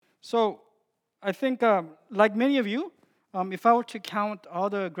So I think, like many of you, if I were to count all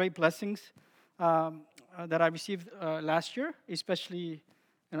the great blessings that I received last year, especially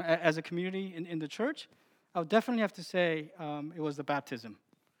as a community in the church, I would definitely have to say it was the baptism,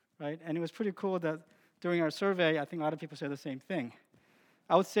 right? And it was pretty cool that during our survey, I think a lot of people said the same thing.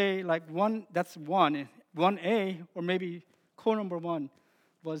 I would say like that's one A, or maybe core number one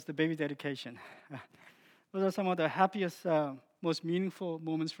was the baby dedication. Those are some of the happiest, most meaningful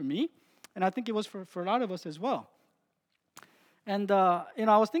moments for me, and I think it was for a lot of us as well. And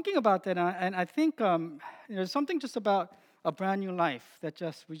I was thinking about that, and I think there's something just about a brand new life that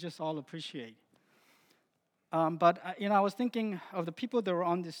we just all appreciate. But I was thinking of the people that were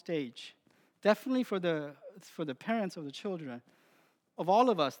on this stage. Definitely for the parents of the children, of all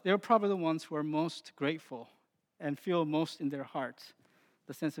of us, they're probably the ones who are most grateful and feel most in their hearts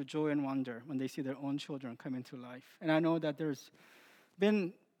the sense of joy and wonder when they see their own children come into life. And I know that there's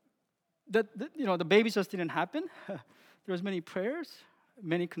been the babies just didn't happen. There was many prayers,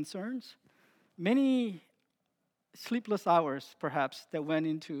 many concerns, many sleepless hours perhaps that went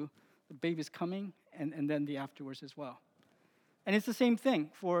into the baby's coming and then the afterwards as well. And it's the same thing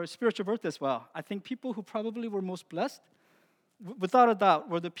for spiritual birth as well. I think people who probably were most blessed, without a doubt,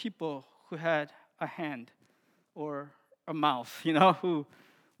 were the people who had a hand or a mouth, who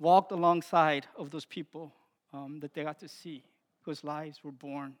walked alongside of those people that they got to see, whose lives were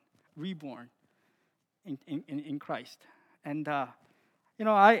reborn in Christ. And,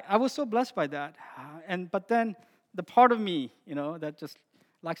 I was so blessed by that. But then the part of me, that just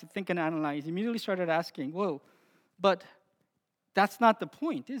likes to think and analyze, immediately started asking, whoa, but that's not the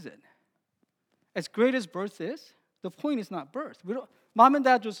point, is it? As great as birth is, the point is not birth. Mom and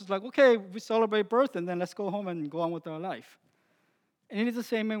dad just like, okay, we celebrate birth, and then let's go home and go on with our life. And it is the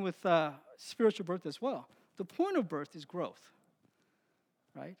same way with spiritual birth as well. The point of birth is growth,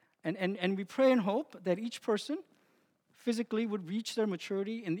 right? And we pray and hope that each person physically would reach their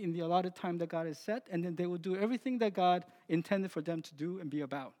maturity in the allotted time that God has set, and then they will do everything that God intended for them to do and be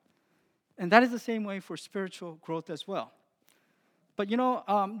about. And that is the same way for spiritual growth as well. But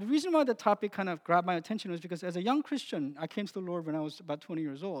the reason why the topic kind of grabbed my attention was because as a young Christian, I came to the Lord when I was about 20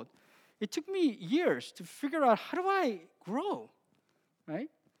 years old. It took me years to figure out, how do I grow, right?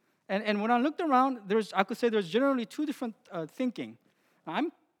 And when I looked around, I could say there's generally two different thinking.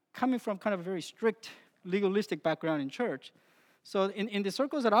 I'm coming from kind of a very strict legalistic background in church. So in the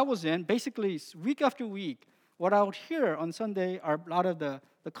circles that I was in, basically week after week, what I would hear on Sunday are a lot of the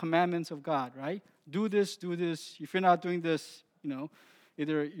commandments of God, right? Do this. If you're not doing this,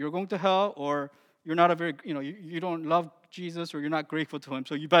 either you're going to hell or you're not you don't love Jesus or you're not grateful to him,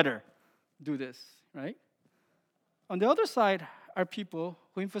 so you better do this, right? On the other side are people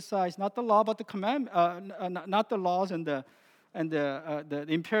who emphasize not the law, but the not the laws and the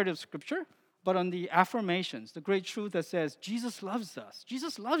imperative scripture, but on the affirmations, the great truth that says Jesus loves us.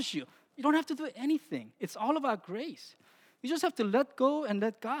 Jesus loves you. You don't have to do anything. It's all about grace. You just have to let go and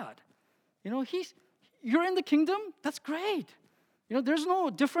let God. You're in the kingdom. That's great. There's no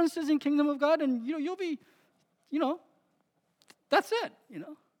differences in kingdom of God, and you'll be, that's it.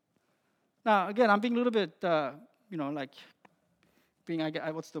 Now again, I'm being a little bit, like being,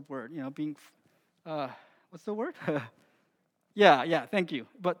 what's the word? Being, what's the word? Yeah, thank you.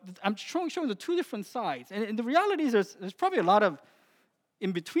 But I'm showing the two different sides, and the reality is there's probably a lot of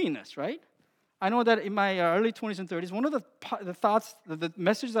in between us, right? I know that in my early 20s and 30s, one of the thoughts, the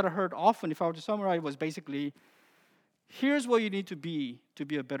message that I heard often, if I were to summarize, was basically, here's what you need to be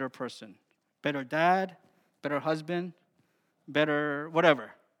a better person. Better dad, better husband, better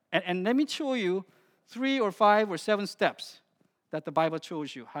whatever. And let me show you 3 or 5 or 7 steps that the Bible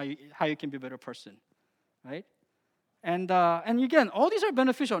shows you how you can be a better person, right? And again, all these are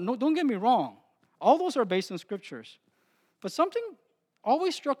beneficial. No, don't get me wrong. All those are based on scriptures. But something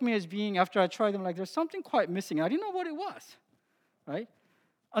always struck me as being, after I tried them, like there's something quite missing. I didn't know what it was, right?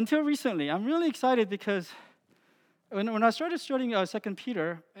 Until recently. I'm really excited because when I started studying 2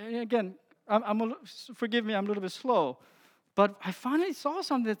 Peter, and again, forgive me, I'm a little bit slow, but I finally saw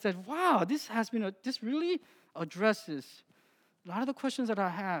something that said, wow, this really addresses a lot of the questions that I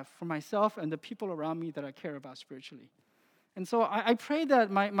have for myself and the people around me that I care about spiritually. And so I pray that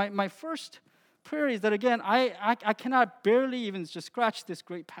my first prayer is that, again, I cannot barely even just scratch this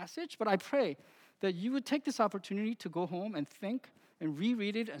great passage, but I pray that you would take this opportunity to go home and think and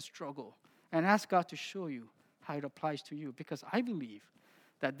reread it and struggle and ask God to show you how it applies to you. Because I believe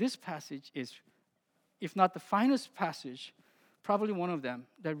that this passage is, if not the finest passage, probably one of them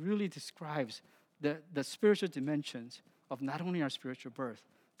that really describes the spiritual dimensions of not only our spiritual birth,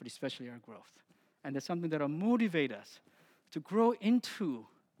 but especially our growth. And that's something that will motivate us to grow into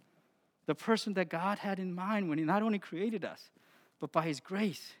the person that God had in mind when he not only created us, but by his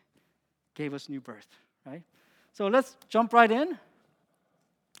grace gave us new birth, right? So let's jump right in.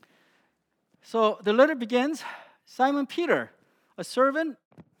 So the letter begins, Simon Peter, a servant.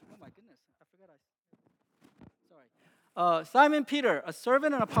 Oh my goodness, I forgot Sorry. Simon Peter, a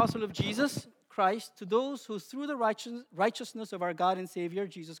servant and apostle of Jesus Christ, to those who through the righteousness of our God and Savior,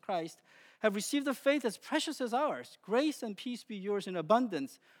 Jesus Christ, have received a faith as precious as ours. Grace and peace be yours in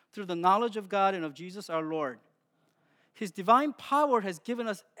abundance through the knowledge of God and of Jesus our Lord. His divine power has given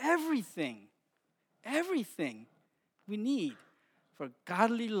us everything we need for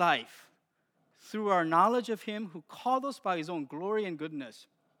godly life through our knowledge of him who called us by his own glory and goodness.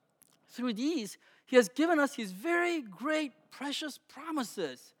 Through these, he has given us his very great, precious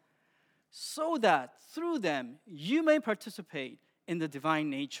promises, so that through them you may participate in the divine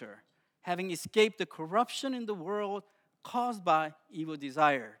nature, having escaped the corruption in the world caused by evil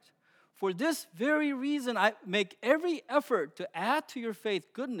desires. For this very reason, I make every effort to add to your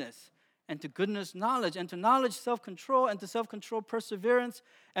faith goodness, and to goodness knowledge, and to knowledge self-control, and to self-control perseverance,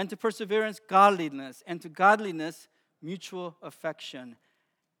 and to perseverance godliness, and to godliness mutual affection,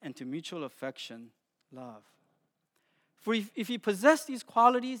 and to mutual affection love. For if you possess these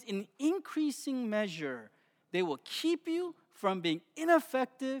qualities in increasing measure, they will keep you from being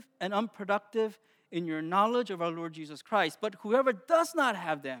ineffective and unproductive in your knowledge of our Lord Jesus Christ. But whoever does not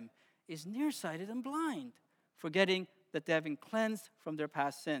have them is nearsighted and blind, forgetting that they have been cleansed from their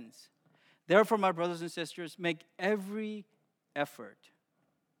past sins. Therefore, my brothers and sisters, make every effort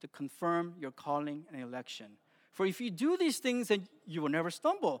to confirm your calling and election. For if you do these things, then you will never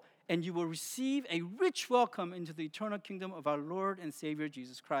stumble, and you will receive a rich welcome into the eternal kingdom of our Lord and Savior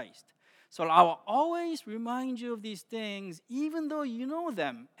Jesus Christ. So I will always remind you of these things, even though you know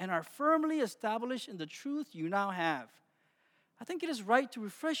them and are firmly established in the truth you now have. I think it is right to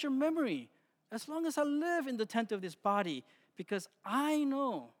refresh your memory as long as I live in the tent of this body, because I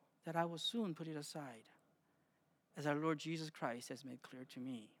know that I will soon put it aside, as our Lord Jesus Christ has made clear to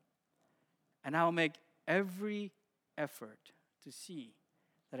me. And I will make every effort to see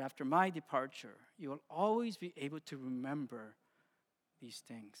that after my departure, you will always be able to remember these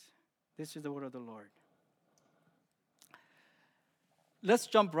things. This is the word of the Lord. Let's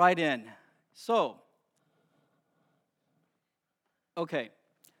jump right in. So, okay.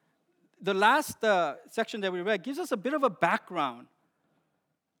 The last section that we read gives us a bit of a background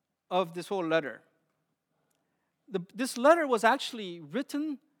of this whole letter. This letter was actually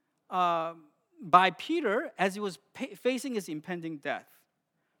written by Peter as he was facing his impending death,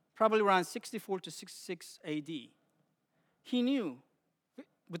 probably around 64 to 66 AD. He knew,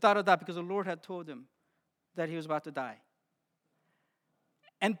 without a doubt, because the Lord had told him that he was about to die.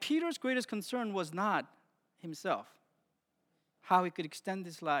 And Peter's greatest concern was not himself, how he could extend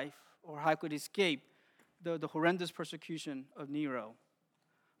his life or how he could escape the horrendous persecution of Nero.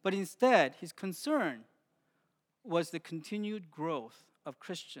 But instead, his concern was the continued growth of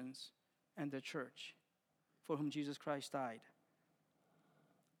Christians and the church for whom Jesus Christ died.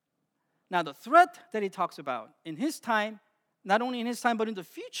 Now, the threat that he talks about in his time, not only in his time, but in the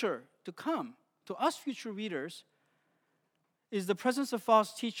future to come, to us future readers, is the presence of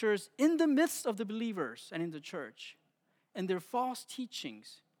false teachers in the midst of the believers and in the church, and their false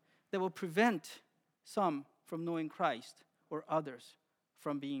teachings that will prevent some from knowing Christ or others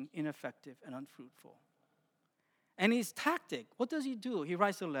from being ineffective and unfruitful. And his tactic, what does he do? He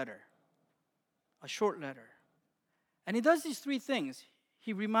writes a letter, a short letter. And he does these three things.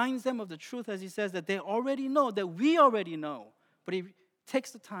 He reminds them of the truth, as he says, that they already know, that we already know. But he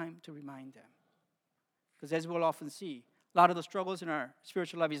takes the time to remind them. Because as we'll often see, a lot of the struggles in our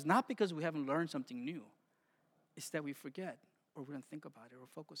spiritual life is not because we haven't learned something new. It's that we forget, or we don't think about it, or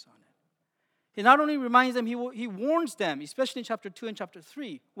focus on it. He not only reminds them, he warns them, especially in chapter 2 and chapter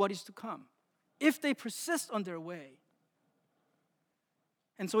 3, what is to come, if they persist on their way.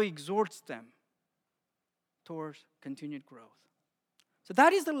 And so he exhorts them towards continued growth. So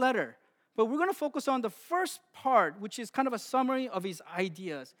that is the letter. But we're going to focus on the first part, which is kind of a summary of his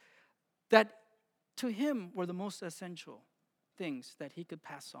ideas that to him were the most essential things that he could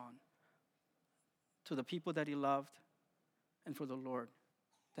pass on to the people that he loved and for the Lord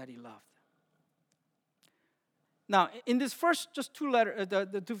that he loved. Now, in this first just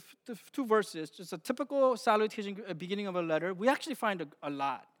the two verses, just a typical salutation beginning of a letter, we actually find a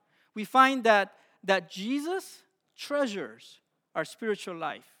lot. We find that Jesus treasures our spiritual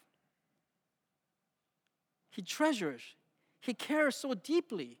life. He treasures, he cares so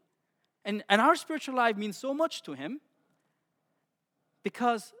deeply. And our spiritual life means so much to him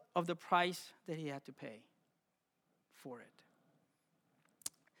because of the price that he had to pay for it.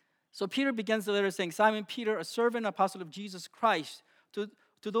 So Peter begins the letter saying, Simon Peter, a servant and apostle of Jesus Christ, to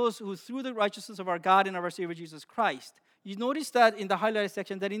those who through the righteousness of our God and of our Savior Jesus Christ. You notice that in the highlighted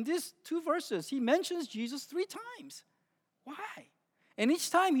section that in these 2 verses, he mentions Jesus 3 times. Why? And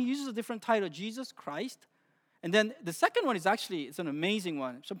each time he uses a different title, Jesus Christ. And then the second one is actually, it's an amazing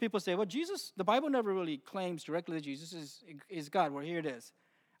one. Some people say, well, Jesus, the Bible never really claims directly that Jesus is God. Well, here it is,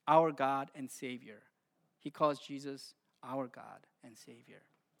 our God and Savior. He calls Jesus our God and Savior.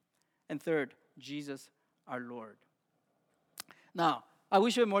 And third, Jesus our Lord. Now, I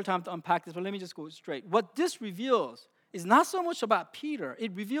wish we had more time to unpack this, but let me just go straight. What this reveals is not so much about Peter.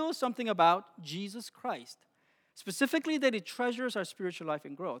 It reveals something about Jesus Christ. Specifically, that he treasures our spiritual life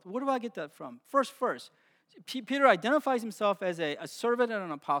and growth. Where do I get that from? First, Peter identifies himself as a servant and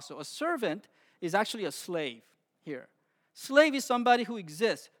an apostle. A servant is actually a slave here. Slave is somebody who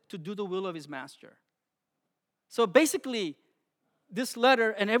exists to do the will of his master. So basically, this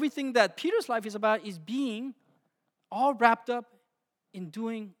letter and everything that Peter's life is about is being all wrapped up in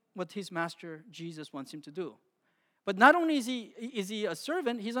doing what his master Jesus wants him to do. But not only is he a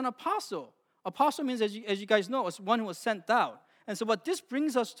servant, he's an apostle. Apostle means, as you guys know, it's one who was sent out. And so what this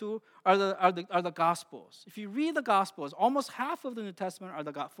brings us to are the Gospels. If you read the Gospels, almost half of the New Testament are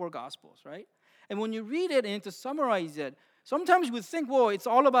the 4 Gospels, right? And when you read it and to summarize it, sometimes you would think, well, it's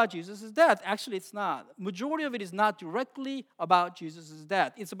all about Jesus' death. Actually, it's not. Majority of it is not directly about Jesus'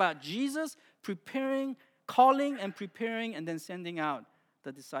 death. It's about Jesus preparing, calling and preparing, and then sending out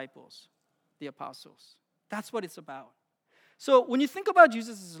the disciples, the apostles. That's what it's about. So when you think about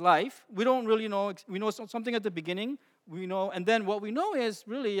Jesus' life, we don't really know. We know something at the beginning. We know, and then what we know is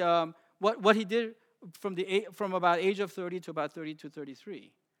really what he did from about age of 30 to about 32,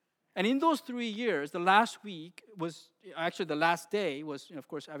 33. And in those 3 years, the last week was actually the last day was, of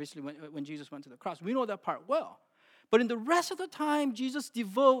course, obviously when Jesus went to the cross. We know that part well. But in the rest of the time, Jesus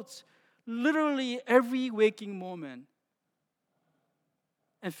devotes literally every waking moment,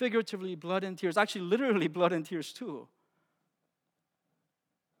 and figuratively blood and tears, actually literally blood and tears too,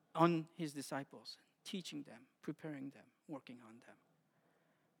 on his disciples, teaching them, preparing them, working on them.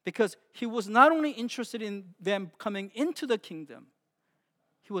 Because he was not only interested in them coming into the kingdom,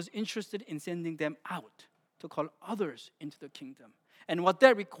 he was interested in sending them out to call others into the kingdom. And what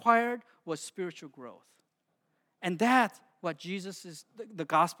that required was spiritual growth. And that's what the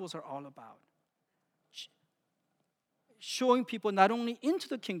Gospels are all about. Showing people not only into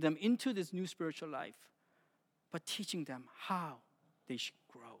the kingdom, into this new spiritual life, but teaching them how they should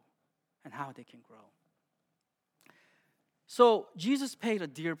grow and how they can grow. So Jesus paid a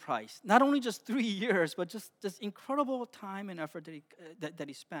dear price. Not only just 3 years, but just this incredible time and effort that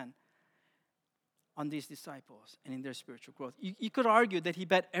he spent on these disciples and in their spiritual growth. You could argue that he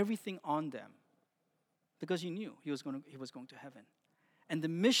bet everything on them because he knew he was going to heaven. And the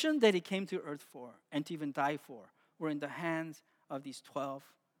mission that he came to earth for and to even die for were in the hands of these 12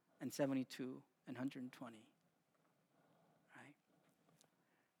 and 72 and 120. Right?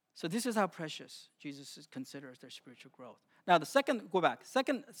 So this is how precious Jesus considers their spiritual growth. Now the second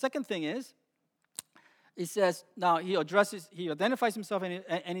thing is, it says, now he identifies himself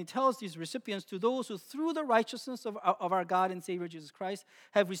and he tells these recipients, to those who through the righteousness of our God and Savior Jesus Christ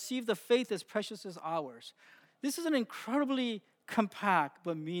have received the faith as precious as ours. This is an incredibly compact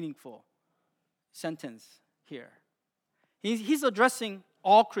but meaningful sentence here. He's addressing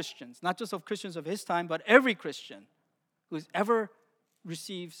all Christians, not just of Christians of his time, but every Christian who's ever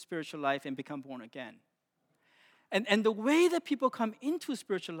received spiritual life and become born again. And the way that people come into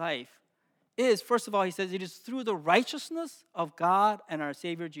spiritual life is, first of all, he says, it is through the righteousness of God and our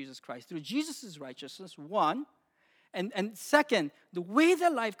Savior Jesus Christ. Through Jesus' righteousness, one. And second, the way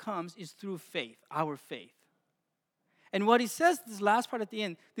that life comes is through faith, our faith. And what he says, this last part at the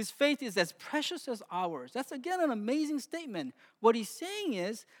end, this faith is as precious as ours. That's, again, an amazing statement. What he's saying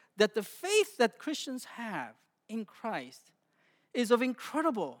is that the faith that Christians have in Christ is of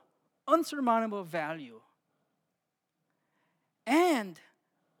incredible, unsurmountable value. And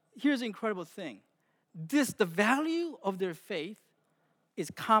here's the incredible thing. The value of their faith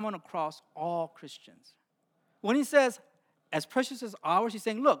is common across all Christians. When he says, as precious as ours, he's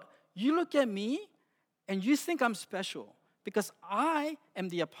saying, look, you look at me, and you think I'm special because I am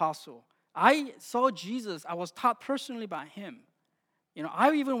the apostle. I saw Jesus. I was taught personally by him.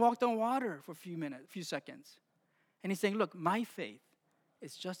 I even walked on water for a few seconds. And he's saying, look, my faith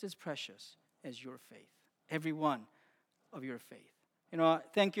is just as precious as your faith. Every one of your faith.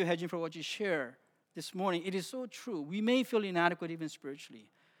 Thank you, Hejin, for what you shared this morning. It is so true. We may feel inadequate even spiritually,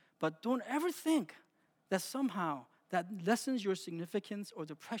 but don't ever think that somehow that lessens your significance or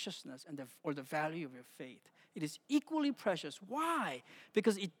the preciousness or the value of your faith. it is equally precious. Why?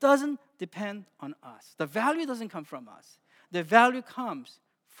 Because it doesn't depend on us. The value doesn't come from us. The value comes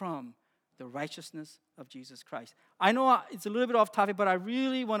from the righteousness of Jesus Christ. I know it's a little bit off topic, but I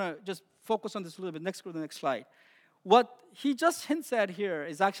really want to just focus on this a little bit. Go to the next slide. What he just hints at here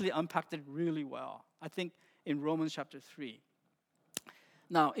is actually unpacked it really well, I think, in Romans chapter 3.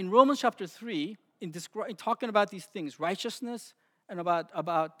 Now, in Romans chapter 3, in talking about these things, righteousness and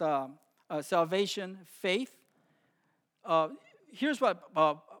about salvation, faith, here's what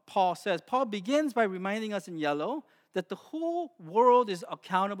Paul says. Paul begins by reminding us in yellow that the whole world is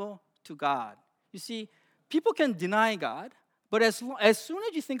accountable to God. You see, people can deny God, but as soon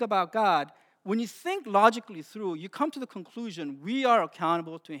as you think about God, when you think logically through, you come to the conclusion we are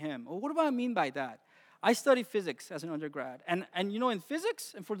accountable to Him. Well, what do I mean by that? I studied physics as an undergrad, and in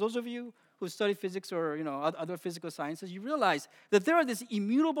physics, and for those of you who study physics or other physical sciences, you realize that there are these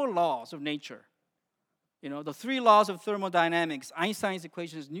immutable laws of nature. The 3 laws of thermodynamics, Einstein's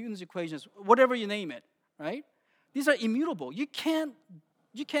equations, Newton's equations, whatever you name it, right? These are immutable. You can't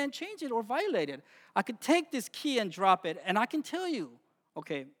change it or violate it. I could take this key and drop it, and I can tell you,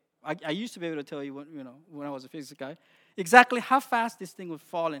 okay, I used to be able to tell you when I was a physics guy, exactly how fast this thing would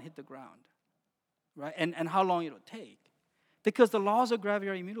fall and hit the ground, right? And how long it would take, because the laws of gravity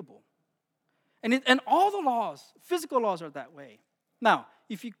are immutable, and all the laws, physical laws, are that way. Now,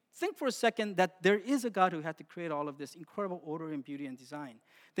 if you think for a second that there is a God who had to create all of this incredible order and beauty and design,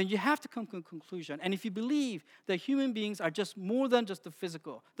 then you have to come to a conclusion. And if you believe that human beings are just more than just the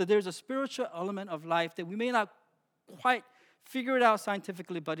physical, that there's a spiritual element of life that we may not quite figure it out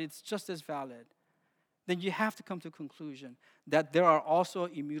scientifically, but it's just as valid, then you have to come to a conclusion that there are also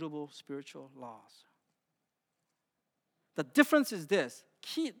immutable spiritual laws. The difference is this.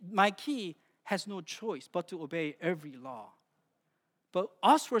 My key has no choice but to obey every law. But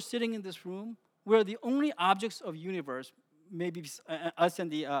us who are sitting in this room, we're the only objects of the universe, maybe us and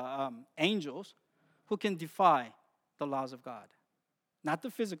the angels, who can defy the laws of God. Not the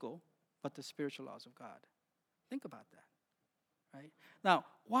physical, but the spiritual laws of God. Think about that, right? Now,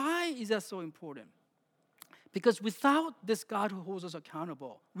 why is that so important? Because without this God who holds us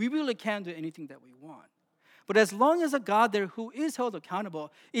accountable, we really can't do anything that we want. But as long as a God there who is held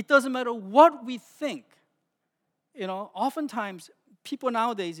accountable, it doesn't matter what we think. Oftentimes, people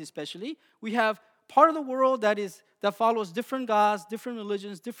nowadays especially, we have part of the world that follows different gods, different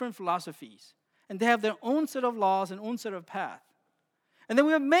religions, different philosophies. And they have their own set of laws and own set of path. And then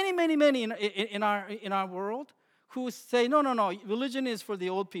we have many in our world who say, no, religion is for the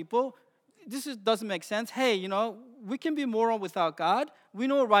old people. This doesn't make sense. Hey, we can be moral without God. We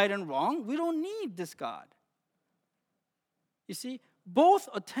know right and wrong. We don't need this God. You see, both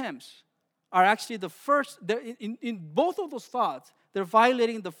attempts are actually the first. In both of those thoughts, they're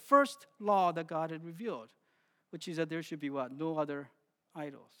violating the first law that God had revealed, which is that there should be what? No other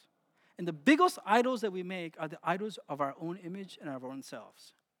idols. And the biggest idols that we make are the idols of our own image and of our own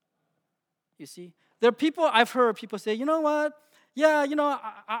selves. You see? I've heard people say, you know what? Yeah,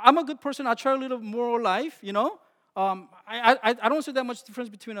 I'm a good person. I try to live a moral life, I don't see that much difference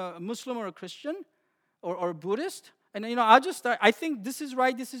between a Muslim or a Christian or a Buddhist. And, I think this is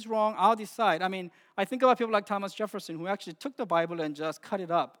right, this is wrong, I'll decide. I think about people like Thomas Jefferson, who actually took the Bible and just cut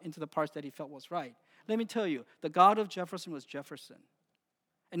it up into the parts that he felt was right. Let me tell you, the God of Jefferson was Jefferson.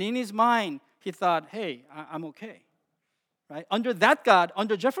 And in his mind, he thought, hey, I'm okay. Right? Under that God,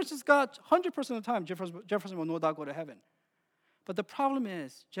 under Jefferson's God, 100% of the time, Jefferson will no doubt go to heaven. But the problem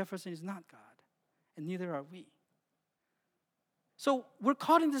is, Jefferson is not God, and neither are we. So we're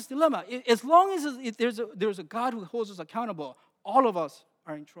caught in this dilemma. As long as there's a God who holds us accountable, all of us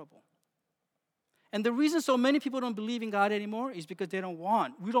are in trouble. And the reason so many people don't believe in God anymore is because we don't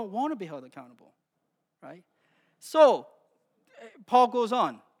want to be held accountable, right? So Paul goes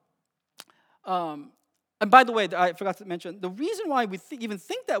on. And by the way, I forgot to mention, the reason why we even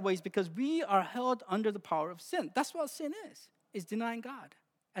think that way is because we are held under the power of sin. That's what sin is denying God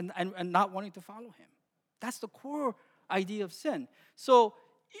and not wanting to follow Him. That's the core idea of sin. So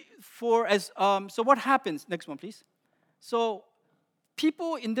what happens? Next one, please. So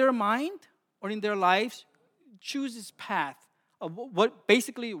people in their mind or in their lives choose this path of what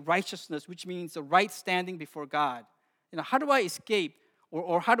basically righteousness, which means the right standing before God. How do I escape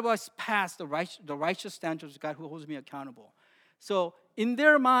or how do I pass the righteous standards of God who holds me accountable? So in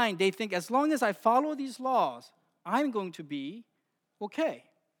their mind, they think as long as I follow these laws, I'm going to be okay.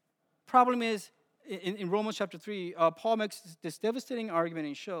 Problem is, in Romans chapter 3, Paul makes this devastating argument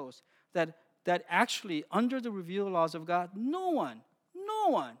and shows that actually under the revealed laws of God, no one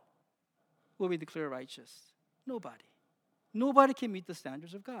will be declared righteous. Nobody. Nobody can meet the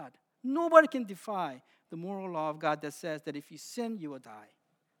standards of God. Nobody can defy the moral law of God that says that if you sin, you will die,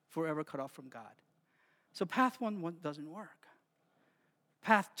 forever cut off from God. So path one doesn't work.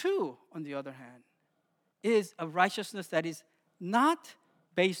 Path two, on the other hand, is a righteousness that is not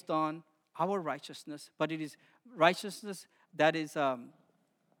based on our righteousness, but it is righteousness that is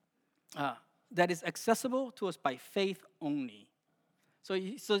accessible to us by faith only. So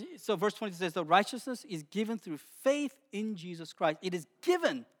verse 20 says, the righteousness is given through faith in Jesus Christ. It is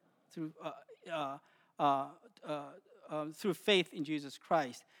given through faith in Jesus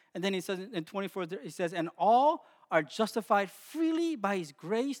Christ. And then it says in 24, it says, and all are justified freely by his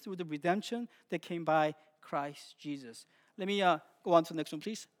grace through the redemption that came by Christ Jesus. Let me go on to the next one,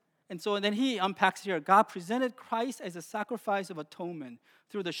 please. And then he unpacks here, God presented Christ as a sacrifice of atonement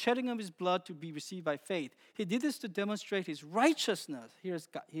through the shedding of his blood to be received by faith. He did this to demonstrate his righteousness. Here's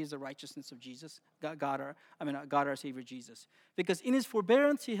the righteousness of Jesus, God our Savior Jesus. Because in his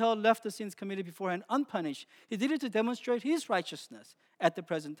forbearance, he left the sins committed beforehand unpunished. He did it to demonstrate his righteousness at the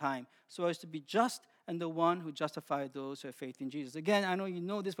present time, so as to be just and the one who justified those who have faith in Jesus. Again, I know you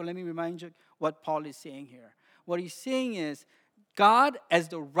know this, but let me remind you what Paul is saying here. What he's saying is, God, as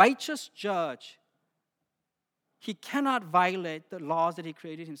the righteous judge, he cannot violate the laws that he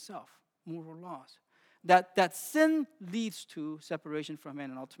created himself, moral laws. That sin leads to separation from him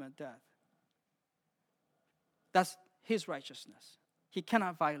and ultimate death. That's his righteousness. He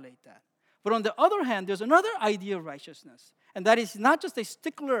cannot violate that. But on the other hand, there's another idea of righteousness, and that is not just a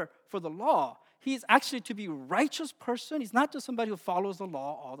stickler for the law. He's actually to be a righteous person. He's not just somebody who follows the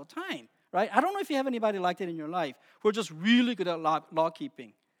law all the time. Right? I don't know if you have anybody like that in your life who are just really good at law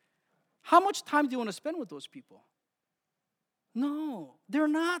keeping. How much time do you want to spend with those people? No, they're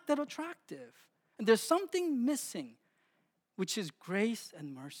not that attractive. And there's something missing, which is grace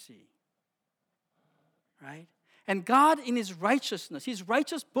and mercy. Right? And God in his righteousness, he's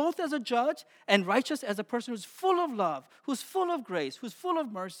righteous both as a judge and righteous as a person who's full of love, who's full of grace, who's full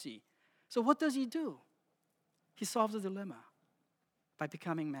of mercy. So what does he do? He solves the dilemma by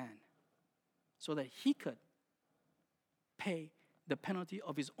becoming man, so that he could pay the penalty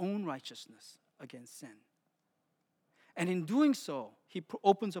of his own righteousness against sin. And in doing so, he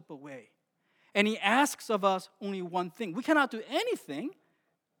opens up a way. And he asks of us only one thing. We cannot do anything,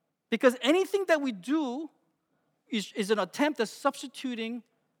 because anything that we do is an attempt at substituting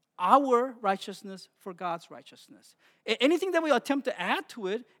our righteousness for God's righteousness. Anything that we attempt to add to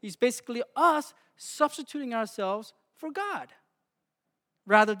it is basically us substituting ourselves for God,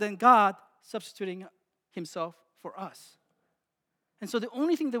 rather than God substituting himself for us. And so the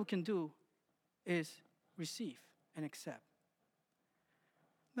only thing that we can do is receive and accept.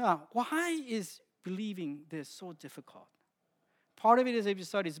 Now, why is believing this so difficult? Part of it, as I've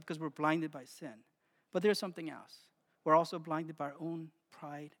studied, is because we're blinded by sin. But there's something else. We're also blinded by our own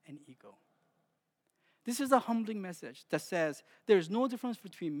pride and ego. This is a humbling message that says there's no difference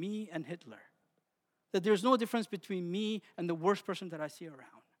between me and Hitler. That there's no difference between me and the worst person that I see around.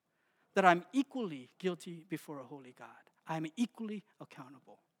 That I'm equally guilty before a holy God. I'm equally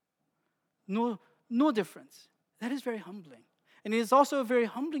accountable. No difference. That is very humbling. And it is also very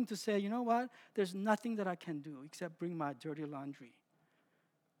humbling to say, you know what? There's nothing that I can do except bring my dirty laundry.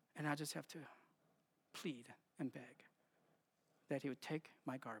 And I just have to plead and beg that he would take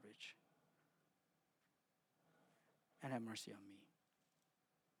my garbage and have mercy on me.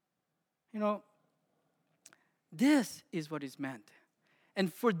 You know, this is what is meant.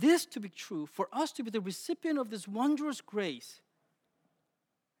 And for this to be true, for us to be the recipient of this wondrous grace,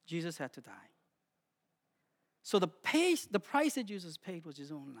 Jesus had to die. So the price that Jesus paid was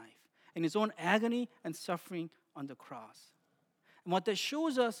his own life and his own agony and suffering on the cross. And what that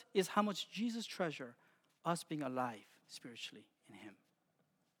shows us is how much Jesus treasured us being alive spiritually in him.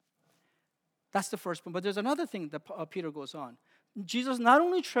 That's the first point. But there's another thing that Peter goes on. Jesus not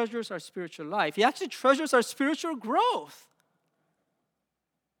only treasures our spiritual life, he actually treasures our spiritual growth.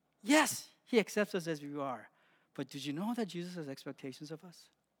 Yes, he accepts us as we are. But did you know that Jesus has expectations of us?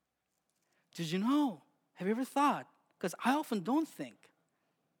 Did you know? Have you ever thought? Because I often don't think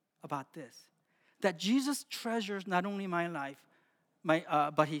about this. That Jesus treasures not only my life,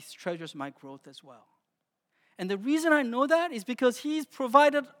 but he treasures my growth as well. And the reason I know that is because he's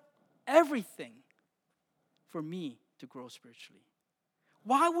provided everything for me to grow spiritually.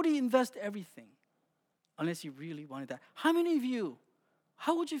 Why would he invest everything unless he really wanted that? How many of you,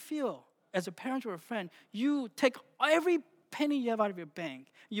 how would you feel as a parent or a friend? You take every penny you have out of your bank,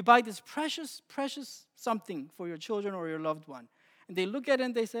 you buy this precious, precious something for your children or your loved one, and they look at it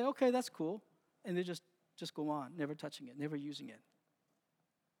and they say, okay, that's cool, and they just go on, never touching it, never using it.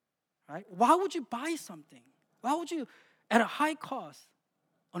 Right? Why would you buy something? Why would you, at a high cost,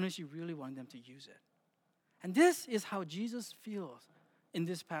 unless you really want them to use it? And this is how Jesus feels in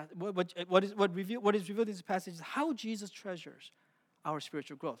this passage. What is revealed in this passage is how Jesus treasures our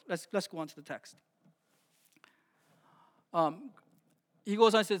spiritual growth. Let's go on to the text. He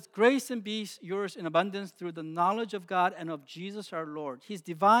goes on and says, grace and peace yours in abundance through the knowledge of God and of Jesus our Lord. His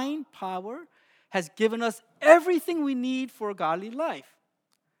divine power has given us everything we need for a godly life.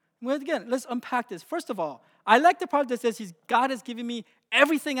 Well, again, let's unpack this. First of all, I like the part that says God has given me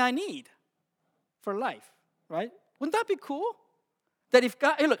everything I need for life, right? Wouldn't that be cool? That if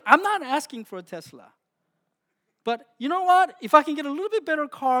God, hey, look, I'm not asking for a Tesla. But you know what? If I can get a little bit better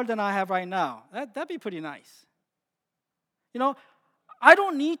car than I have right now, that'd be pretty nice. You know, I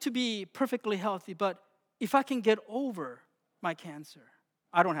don't need to be perfectly healthy, but if I can get over my cancer,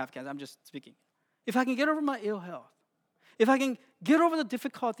 I don't have cancer, I'm just speaking. If I can get over my ill health, if I can get over the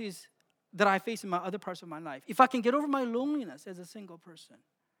difficulties that I face in my other parts of my life, if I can get over my loneliness as a single person,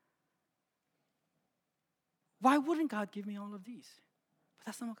 why wouldn't God give me all of these? But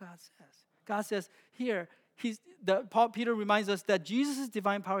that's not what God says. God says here, Peter reminds us that Jesus'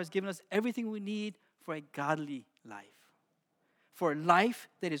 divine power has given us everything we need for a godly life. For a life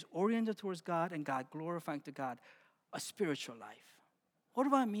that is oriented towards God and God, glorifying to God, a spiritual life. What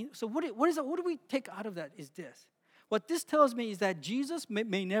do I mean? So what do we take out of that is this. What this tells me is that Jesus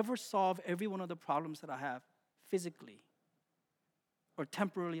may never solve every one of the problems that I have physically or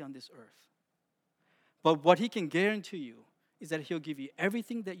temporarily on this earth. But what he can guarantee you is that he'll give you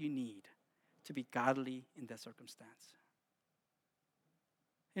everything that you need to be godly in that circumstance.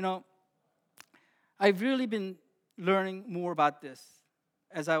 You know, I've really been learning more about this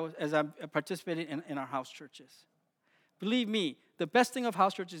as I'm participating in our house churches. Believe me, the best thing of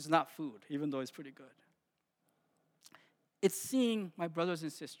house churches is not food, even though it's pretty good. It's seeing my brothers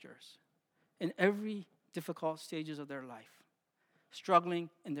and sisters in every difficult stages of their life, struggling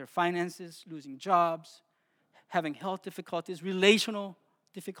in their finances, losing jobs, having health difficulties, relational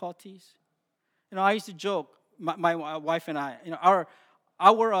difficulties. You know, I used to joke, my wife and I, you know,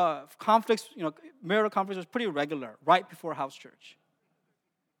 our conflicts, you know, marital conflicts was pretty regular right before house church.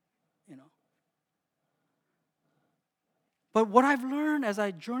 You know. But what I've learned as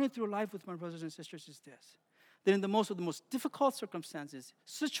I journey through life with my brothers and sisters is this: that in the most difficult circumstances,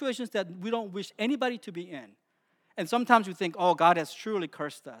 situations that we don't wish anybody to be in, and sometimes we think, oh, God has truly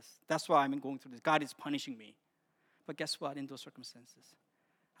cursed us. That's why I'm going through this. God is punishing me. But guess what? In those circumstances,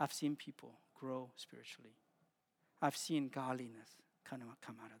 I've seen people grow spiritually. I've seen godliness come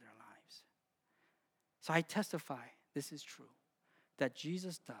out of their lives. So I testify, this is true, that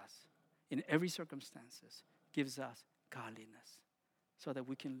Jesus does, in every circumstances, gives us godliness so that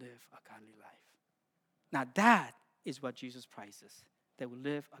we can live a godly life. Now that is what Jesus prizes, that we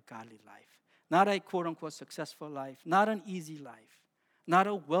live a godly life. Not a quote-unquote successful life, not an easy life, not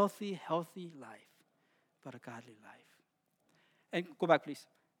a wealthy, healthy life, but a godly life. And go back, please.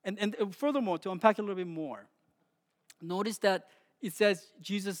 And furthermore, to unpack a little bit more, notice that it says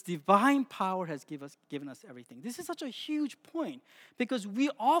Jesus' divine power has given us everything. This is such a huge point because we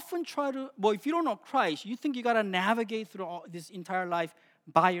often try to, well, if you don't know Christ, you think you got to navigate through this entire life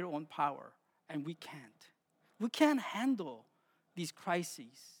by your own power, and we can't. We can't handle these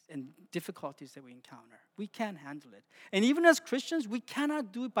crises and difficulties that we encounter. We can't handle it. And even as Christians, we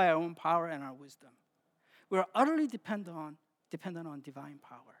cannot do it by our own power and our wisdom. We're utterly dependent on divine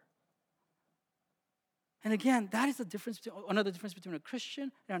power. And again, that is another difference between a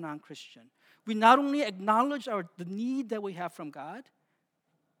Christian and a non-Christian. We not only acknowledge the need that we have from God,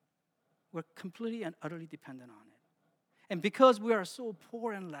 we're completely and utterly dependent on it. And because we are so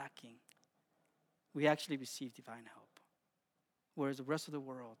poor and lacking, we actually receive divine help, whereas the rest of the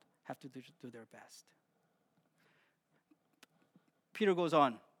world have to do their best. Peter goes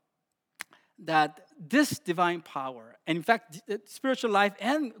on that this divine power, and in fact, spiritual life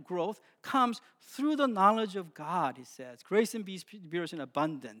and growth comes through the knowledge of God, he says. Grace and peace be yours in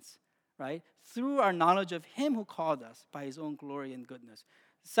abundance, right? Through our knowledge of him who called us by his own glory and goodness.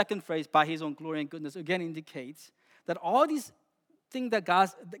 The second phrase, by his own glory and goodness, again indicates that all these things that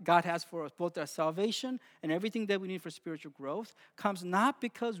God has for us, both our salvation and everything that we need for spiritual growth, comes not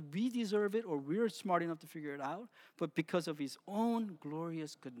because we deserve it or we're smart enough to figure it out, but because of his own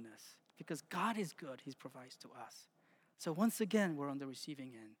glorious goodness. Because God is good, he provides to us. So once again, we're on the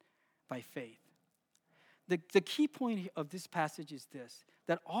receiving end by faith. The key point of this passage is this,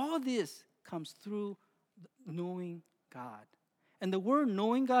 that all this comes through knowing God. And the word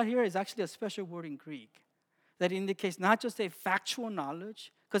knowing God here is actually a special word in Greek that indicates not just a factual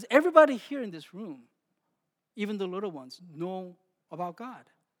knowledge, because everybody here in this room, even the little ones, know about God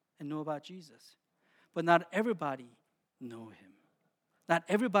and know about Jesus. But not everybody know him. Not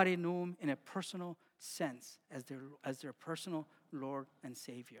everybody know him in a personal, sense as their personal Lord and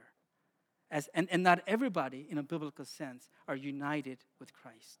Savior. And not everybody, in a biblical sense, are united with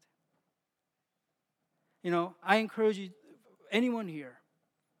Christ. I encourage you, anyone here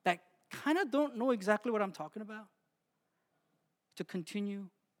that kind of don't know exactly what I'm talking about, to continue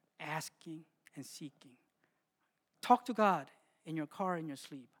asking and seeking. Talk to God in your car, in your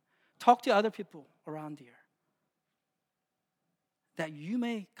sleep. Talk to other people around here, that you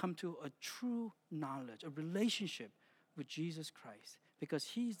may come to a true knowledge, a relationship with Jesus Christ, because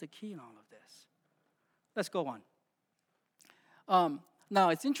He's the key in all of this. Let's go on. Now,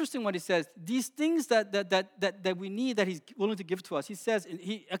 it's interesting what He says. These things that we need, that He's willing to give to us, He says,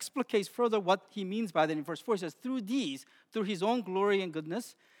 He explicates further what He means by that in verse 4. He says, through His own glory and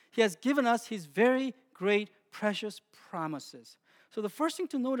goodness, He has given us His very great, precious promises. So the first thing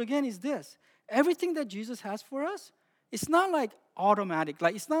to note again is this. Everything that Jesus has for us, it's not like automatic.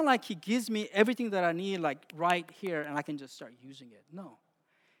 Like, it's not like He gives me everything that I need, like right here, and I can just start using it. No.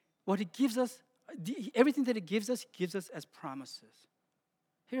 What He gives us, everything that He gives us as promises.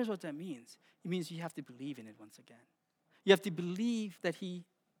 Here's what that means. It means you have to believe in it once again. You have to believe that He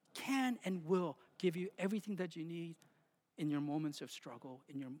can and will give you everything that you need in your moments of struggle,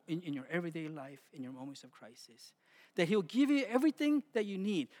 in your everyday life, in your moments of crisis. That He'll give you everything that you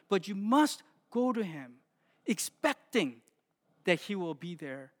need, but you must go to Him expecting that He will be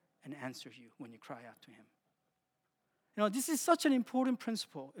there and answer you when you cry out to Him. This is such an important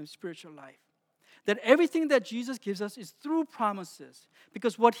principle in spiritual life. That everything that Jesus gives us is through promises.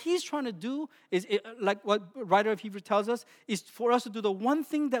 Because what He's trying to do is, like what writer of Hebrews tells us, is for us to do the one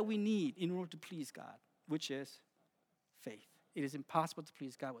thing that we need in order to please God, which is faith. It is impossible to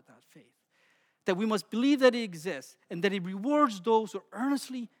please God without faith. That we must believe that He exists and that He rewards those who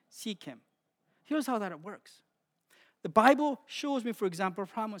earnestly seek Him. Here's how that works. The Bible shows me, for example,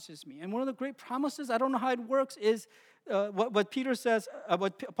 promises me. And one of the great promises, I don't know how it works, is what Peter says,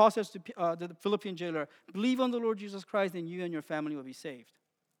 what Paul says to the Philippian jailer, believe on the Lord Jesus Christ and you and your family will be saved.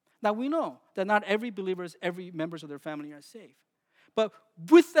 Now we know that not every members of their family are saved. But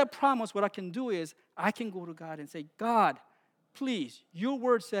with that promise, what I can do is I can go to God and say, God, please, your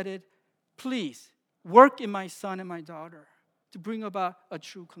word said it, please work in my son and my daughter to bring about a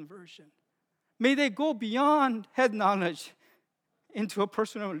true conversion. May they go beyond head knowledge into a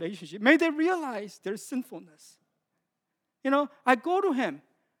personal relationship. May they realize their sinfulness. I go to Him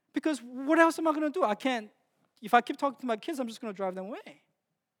because what else am I going to do? If I keep talking to my kids, I'm just going to drive them away,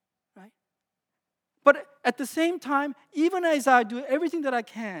 right? But at the same time, even as I do everything that I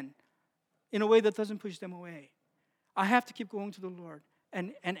can in a way that doesn't push them away, I have to keep going to the Lord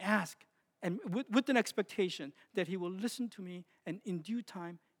and ask, and with an expectation that He will listen to me, and in due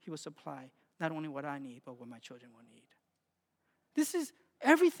time, He will supply not only what I need, but what my children will need. This is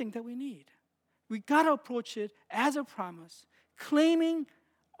everything that we need. We got to approach it as a promise, claiming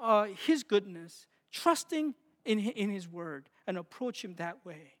His goodness, trusting in His word, and approach Him that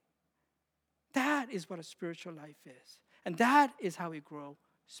way. That is what a spiritual life is. And that is how we grow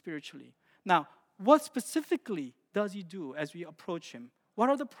spiritually. Now, what specifically does He do as we approach Him? What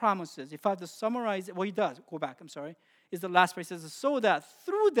are the promises? If I have to summarize it, He does, is the last phrase. It says, so that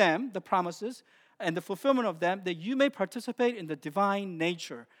through them, the promises, and the fulfillment of them, that you may participate in the divine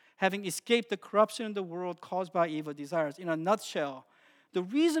nature, having escaped the corruption in the world caused by evil desires. In a nutshell, the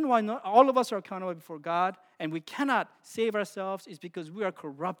reason why not all of us are accountable before God and we cannot save ourselves is because we are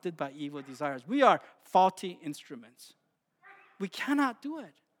corrupted by evil desires. We are faulty instruments. We cannot do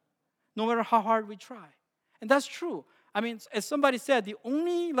it, no matter how hard we try. And that's true. As somebody said, the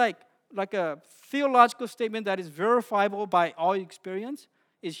only like a theological statement that is verifiable by all experience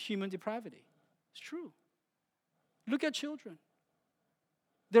is human depravity. It's true. Look at children.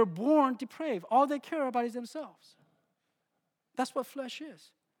 They're born depraved. All they care about is themselves. That's what flesh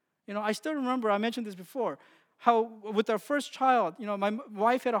is. I still remember, I mentioned this before, how with our first child, my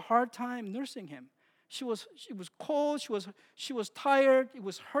wife had a hard time nursing him. She was cold, she was tired, it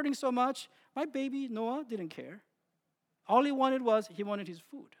was hurting so much. My baby, Noah, didn't care. All he wanted his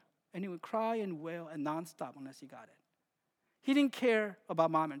food. And he would cry and wail and nonstop unless he got it. He didn't care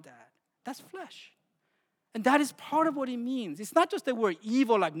about mom and dad. That's flesh. And that is part of what it means. It's not just that we're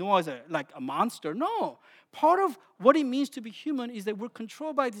evil like Noah is like a monster. No. Part of what it means to be human is that we're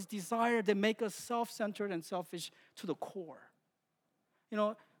controlled by this desire that make us self-centered and selfish to the core.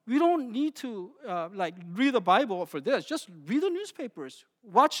 We don't need to read the Bible for this. Just read the newspapers.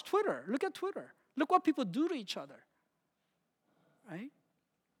 Watch Twitter. Look at Twitter. Look what people do to each other. Right?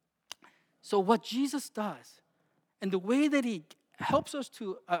 So what Jesus does, and the way that He helps us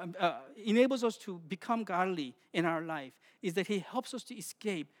to, enables us to become godly in our life is that he helps us to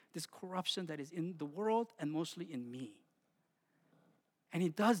escape this corruption that is in the world and mostly in me. And he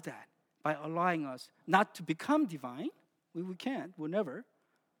does that by allowing us not to become divine. We can't, we're never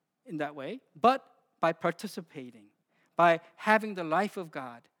in that way, but by participating, by having the life of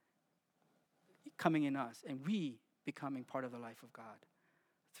God coming in us, and we becoming part of the life of God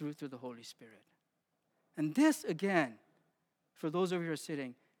through the Holy Spirit. And this, again, for those of you who are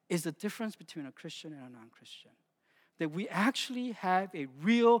sitting, is the difference between a Christian and a non-Christian. That we actually have a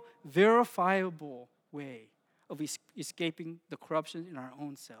real, verifiable way of escaping the corruption in our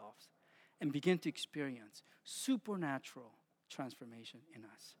own selves and begin to experience supernatural transformation in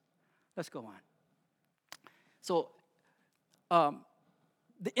us. Let's go on. So,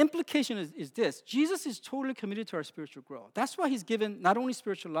 the implication is this. Jesus is totally committed to our spiritual growth. That's why he's given not only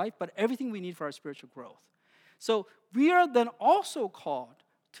spiritual life, but everything we need for our spiritual growth. So we are then also called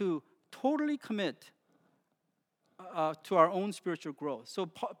to totally commit to our own spiritual growth. So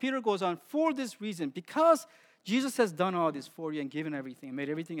Peter goes on, for this reason, because Jesus has done all this for you and given everything, and made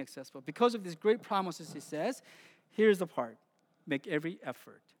everything accessible, because of these great promises, he says, here's the part. Make every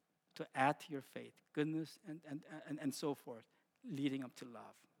effort to add to your faith, goodness, and so forth, leading up to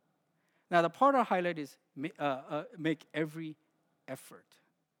love. Now, the part I highlight is make every effort.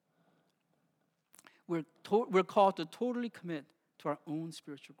 We're called to totally commit to our own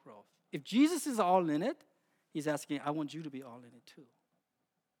spiritual growth. If Jesus is all in it, he's asking, I want you to be all in it too.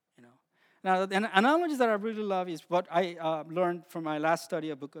 You know. Now, an analogy that I really love is what I learned from my last study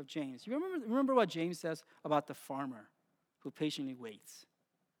of Book of James. You remember what James says about the farmer who patiently waits,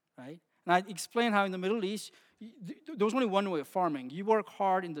 right? And I explained how in the Middle East, there was only one way of farming. You work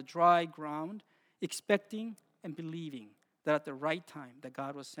hard in the dry ground, expecting and believing that at the right time that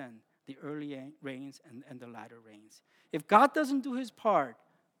God will send the early rains and the latter rains. If God doesn't do his part,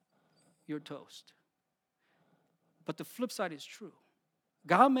 you're toast. But the flip side is true.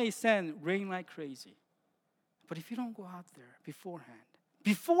 God may send rain like crazy, but if you don't go out there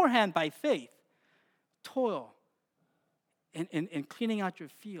beforehand by faith, toil in cleaning out your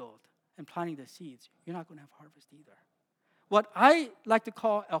field and planting the seeds, you're not going to have harvest either. What I like to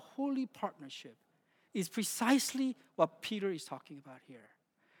call a holy partnership is precisely what Peter is talking about here.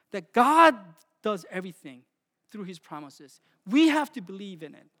 That God does everything through his promises. We have to believe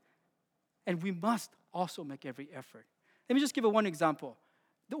in it. And we must also make every effort. Let me just give one example.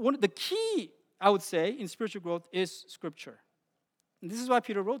 The key, I would say, in spiritual growth is Scripture. And this is why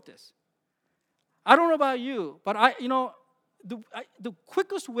Peter wrote this. I don't know about you, but the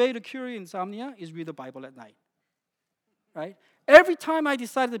quickest way to cure insomnia is read the Bible at night. Right? Every time I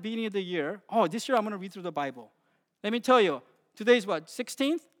decide at the beginning of the year, this year I'm going to read through the Bible. Let me tell you, today's what,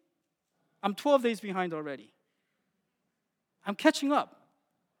 16th? I'm 12 days behind already. I'm catching up.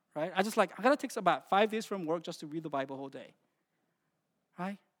 Right? I got to take about 5 days from work just to read the Bible whole day.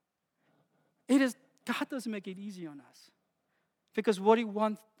 Right? God doesn't make it easy on us. Because what he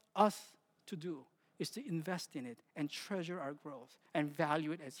wants us to do is to invest in it and treasure our growth and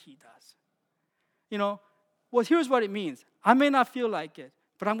value it as he does. Here's what it means. I may not feel like it,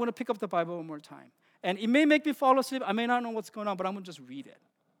 but I'm going to pick up the Bible one more time. And it may make me fall asleep. I may not know what's going on, but I'm going to just read it.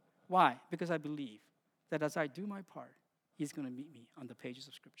 Why? Because I believe that as I do my part, he's going to meet me on the pages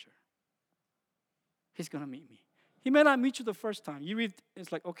of Scripture. He's going to meet me. He may not meet you the first time. You read,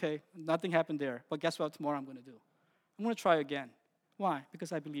 it's like, okay, nothing happened there. But guess what tomorrow I'm going to do? I'm going to try again. Why?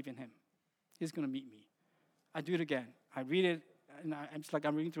 Because I believe in him. He's going to meet me. I do it again. I read it, and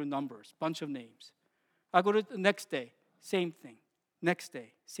I'm reading through numbers, bunch of names. I go to the next day, same thing. Next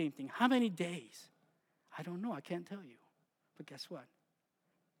day, same thing. How many days? I don't know. I can't tell you. But guess what?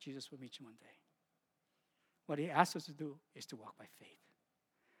 Jesus will meet you one day. What he asks us to do is to walk by faith.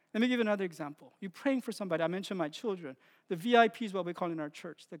 Let me give you another example. You're praying for somebody. I mentioned my children. The VIP is what we call in our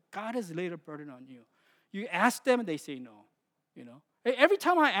church. That God has laid a burden on you. You ask them, and they say no. Every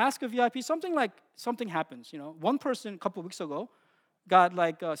time I ask a VIP, something happens. One person a couple of weeks ago got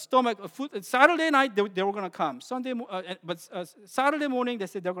food. Saturday night they were going to come. Saturday morning they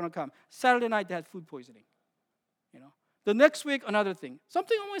said they were going to come. Saturday night they had food poisoning. The next week another thing.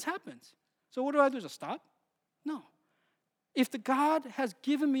 Something always happens. So what do I do? Just stop? No. If the God has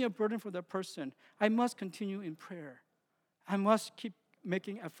given me a burden for that person, I must continue in prayer. I must keep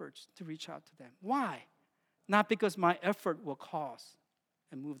making efforts to reach out to them. Why? Not because my effort will cause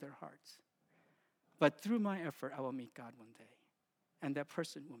and move their hearts, but through my effort, I will meet God one day, and that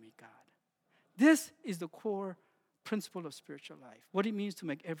person will meet God. This is the core principle of spiritual life, what it means to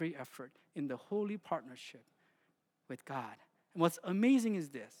make every effort in the holy partnership with God. And what's amazing is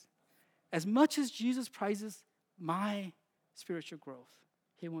this. As much as Jesus prizes my spiritual growth.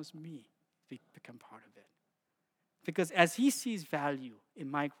 He wants me to become part of it. Because as he sees value in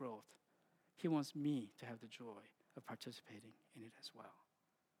my growth, he wants me to have the joy of participating in it as well.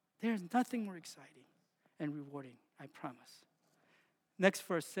 There's nothing more exciting and rewarding, I promise. Next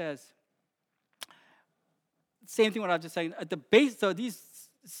verse says, same thing what I was just saying. At the base, so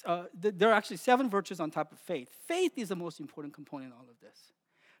there are actually 7 virtues on top of faith. Faith is the most important component in all of this.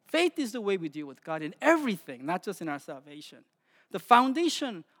 Faith is the way we deal with God in everything, not just in our salvation. The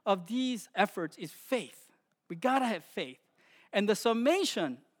foundation of these efforts is faith. We gotta have faith. And the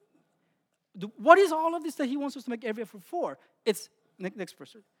summation, what is all of this that he wants us to make every effort for? It's, next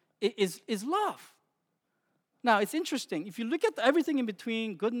person, is love. Now, it's interesting. If you look at everything in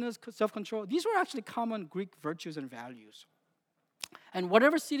between, goodness, self-control, these were actually common Greek virtues and values. And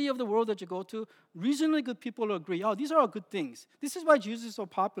whatever city of the world that you go to, reasonably good people will agree, oh, these are all good things. This is why Jesus is so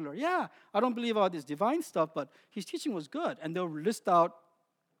popular. Yeah, I don't believe all this divine stuff, but his teaching was good. And they'll list out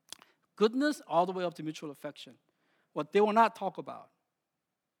goodness all the way up to mutual affection. What they will not talk about,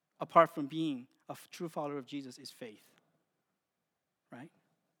 apart from being a true follower of Jesus, is faith. Right?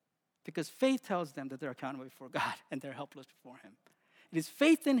 Because faith tells them that they're accountable before God and they're helpless before him. It is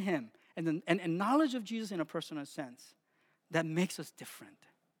faith in him and knowledge of Jesus in a personal sense that makes us different.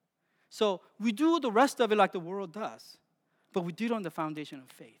 So we do the rest of it like the world does, but we do it on the foundation of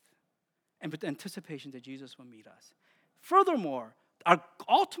faith and with the anticipation that Jesus will meet us. Furthermore, our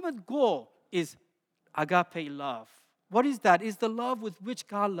ultimate goal is agape love. What is that? It's the love with which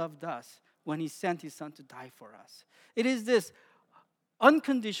God loved us when he sent his son to die for us. It is this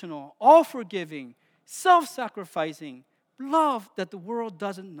unconditional, all-forgiving, self-sacrificing love that the world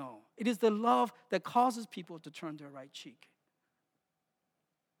doesn't know. It is the love that causes people to turn their right cheek.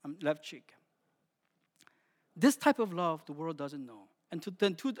 Left cheek. This type of love the world doesn't know. And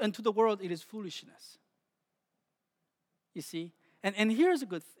to the world, it is foolishness. You see? And here's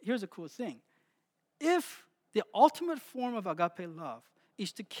a cool thing. If the ultimate form of agape love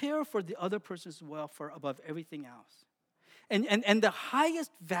is to care for the other person's welfare above everything else, and the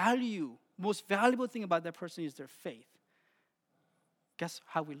highest value, most valuable thing about that person is their faith, guess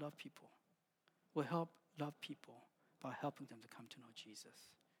how we love people? We help love people by helping them to come to know Jesus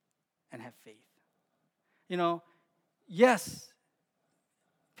and have faith. You know, yes,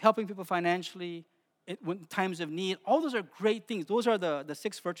 helping people financially in times of need, all those are great things. Those are the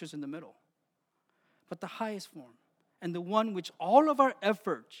 6 virtues in the middle. But the highest form, and the one which all of our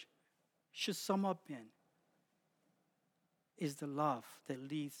efforts should sum up in, is the love that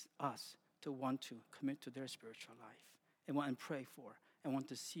leads us to want to commit to their spiritual life and want and pray for and want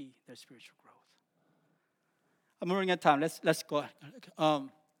to see their spiritual growth. I'm running out of time. Let's go.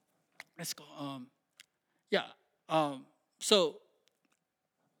 Let's go. So,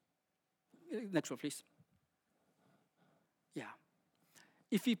 next one, please. Yeah.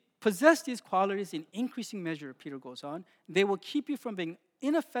 If you possess these qualities in increasing measure, Peter goes on, they will keep you from being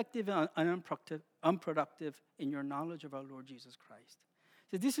ineffective and unproductive in your knowledge of our Lord Jesus Christ.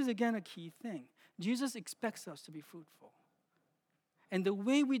 So this is, again, a key thing. Jesus expects us to be fruitful. And the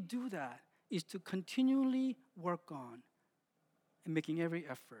way we do that is to continually work on and making every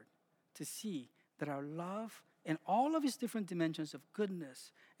effort to see that our love and all of its different dimensions of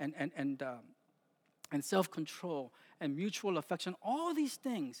goodness and self-control and mutual affection, all these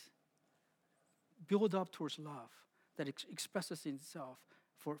things build up towards love that expresses itself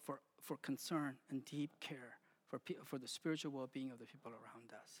for concern and deep care for the spiritual well-being of the people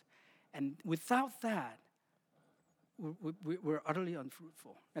around us. And without that, we're utterly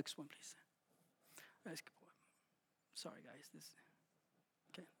unfruitful. Next one, please. Sorry, guys.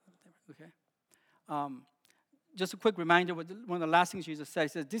 Okay. Just a quick reminder, one of the last things Jesus said, he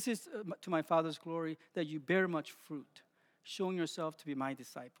says, this is to my Father's glory, that you bear much fruit, showing yourself to be my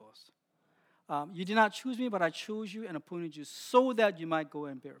disciples. You did not choose me, but I chose you and appointed you so that you might go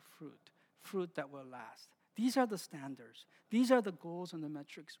and bear fruit that will last. These are the standards. These are the goals and the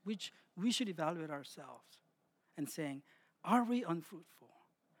metrics which we should evaluate ourselves and saying, are we unfruitful?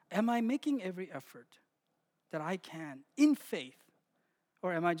 Am I making every effort that I can in faith?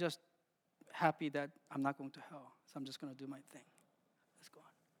 Or am I just happy that I'm not going to hell, so I'm just going to do my thing? Let's go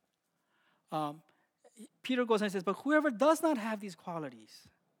on. Peter goes on and says, but whoever does not have these qualities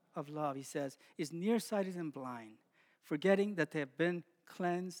of love, he says, is nearsighted and blind, forgetting that they have been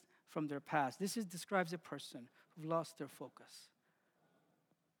cleansed from their past. This describes a person who've lost their focus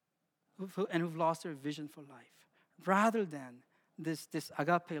and who've lost their vision for life, rather than this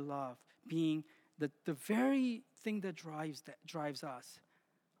agape love being the very thing that drives us.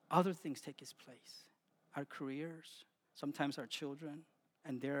 Other things take its place. Our careers, sometimes our children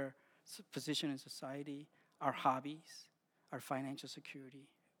and their position in society, our hobbies, our financial security.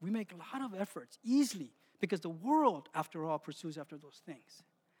 We make a lot of efforts easily because the world, after all, pursues after those things.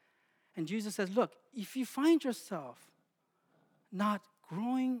 And Jesus says, look, if you find yourself not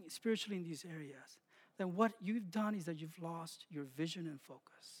growing spiritually in these areas, then what you've done is that you've lost your vision and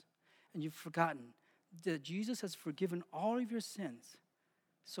focus. And you've forgotten that Jesus has forgiven all of your sins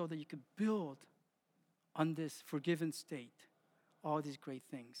so that you could build on this forgiven state all these great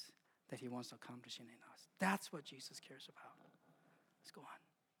things that he wants to accomplish in us. That's what Jesus cares about. Let's go on.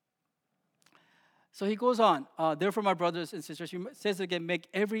 So he goes on. Therefore, my brothers and sisters, he says again, make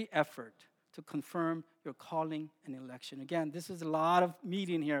every effort to confirm your calling and election. Again, this is a lot of meat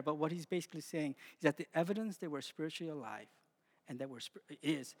in here, but what he's basically saying is that the evidence that we're spiritually alive and that we're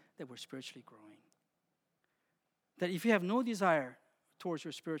spiritually growing. That if you have no desire towards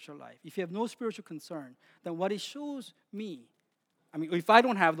your spiritual life, if you have no spiritual concern, then what it shows me, if I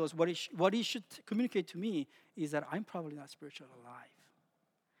don't have those, what it should communicate to me is that I'm probably not spiritually alive.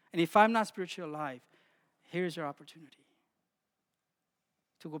 And if I'm not spiritually alive, here's your opportunity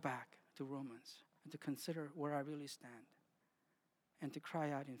to go back to Romans and to consider where I really stand and to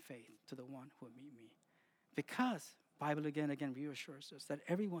cry out in faith to the one who will meet me. Because Bible again reassures us that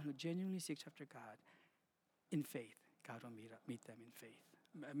everyone who genuinely seeks after God in faith, God will meet them in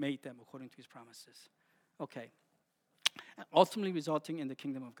faith, meet them according to his promises. Okay. Ultimately resulting in the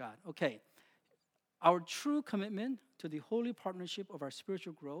kingdom of God. Okay. Our true commitment to the holy partnership of our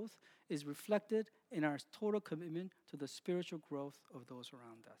spiritual growth is reflected in our total commitment to the spiritual growth of those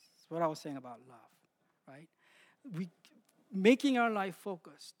around us. That's what I was saying about love, right? Making our life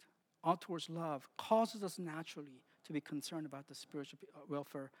focused out towards love causes us naturally to be concerned about the spiritual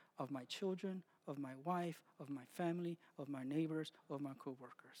welfare of my children, of my wife, of my family, of my neighbors, of my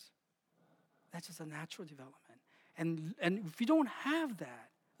co-workers. That's just a natural development. And if you don't have that,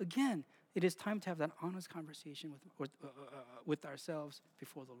 again, it is time to have that honest conversation with ourselves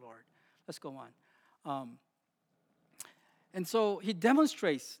before the Lord. Let's go on. And so he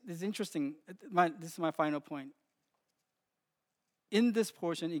demonstrates, this is interesting, this is my final point. In this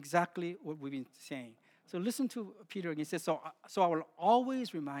portion, exactly what we've been saying. So listen to Peter again. He says, so I will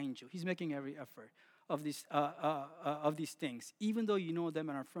always remind you. He's making every effort of these things, even though you know them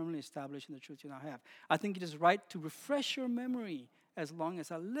and are firmly established in the truth you now have. I think it is right to refresh your memory as long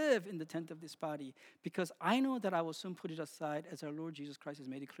as I live in the tent of this body, because I know that I will soon put it aside as our Lord Jesus Christ has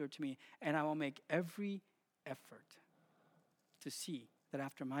made it clear to me, and I will make every effort to see that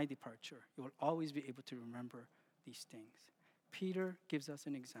after my departure, you will always be able to remember these things. Peter gives us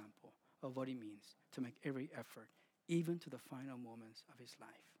an example of what it means to make every effort, even to the final moments of his life,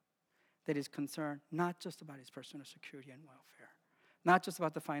 that is concerned not just about his personal security and welfare, not just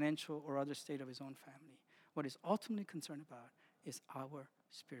about the financial or other state of his own family. What he's ultimately concerned about is our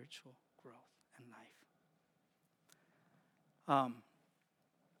spiritual growth and life.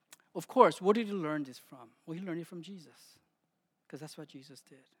 Of course, what did he learn this from? Well, he learned it from Jesus, because that's what Jesus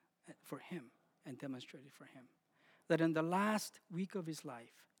did for him and demonstrated for him. That in the last week of his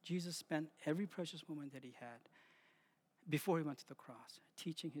life, Jesus spent every precious moment that he had before he went to the cross,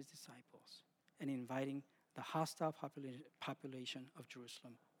 teaching his disciples and inviting the hostile population of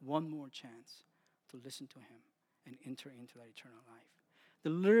Jerusalem one more chance to listen to him and enter into that eternal life.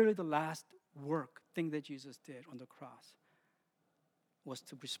 Literally the last thing that Jesus did on the cross was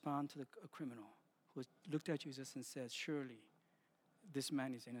to respond to a criminal who looked at Jesus and said, surely this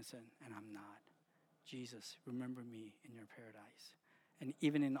man is innocent and I'm not. Jesus, remember me in your paradise. And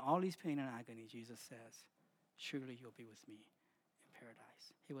even in all his pain and agony, Jesus says, surely you'll be with me in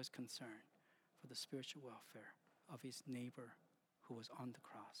paradise. He was concerned for the spiritual welfare of his neighbor who was on the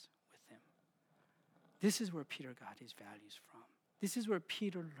cross with him. This is where Peter got his values from. This is where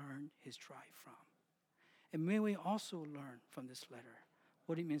Peter learned his drive from. And may we also learn from this letter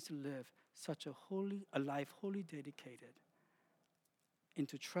what it means to live such a life wholly dedicated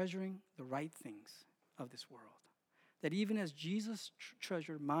into treasuring the right things of this world. That even as Jesus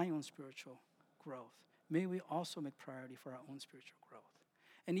treasured my own spiritual growth, may we also make priority for our own spiritual growth.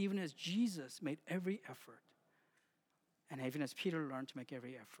 And even as Jesus made every effort, and even as Peter learned to make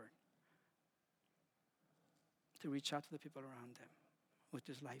every effort to reach out to the people around them with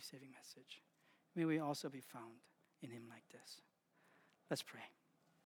this life-saving message, may we also be found in him like this. Let's pray.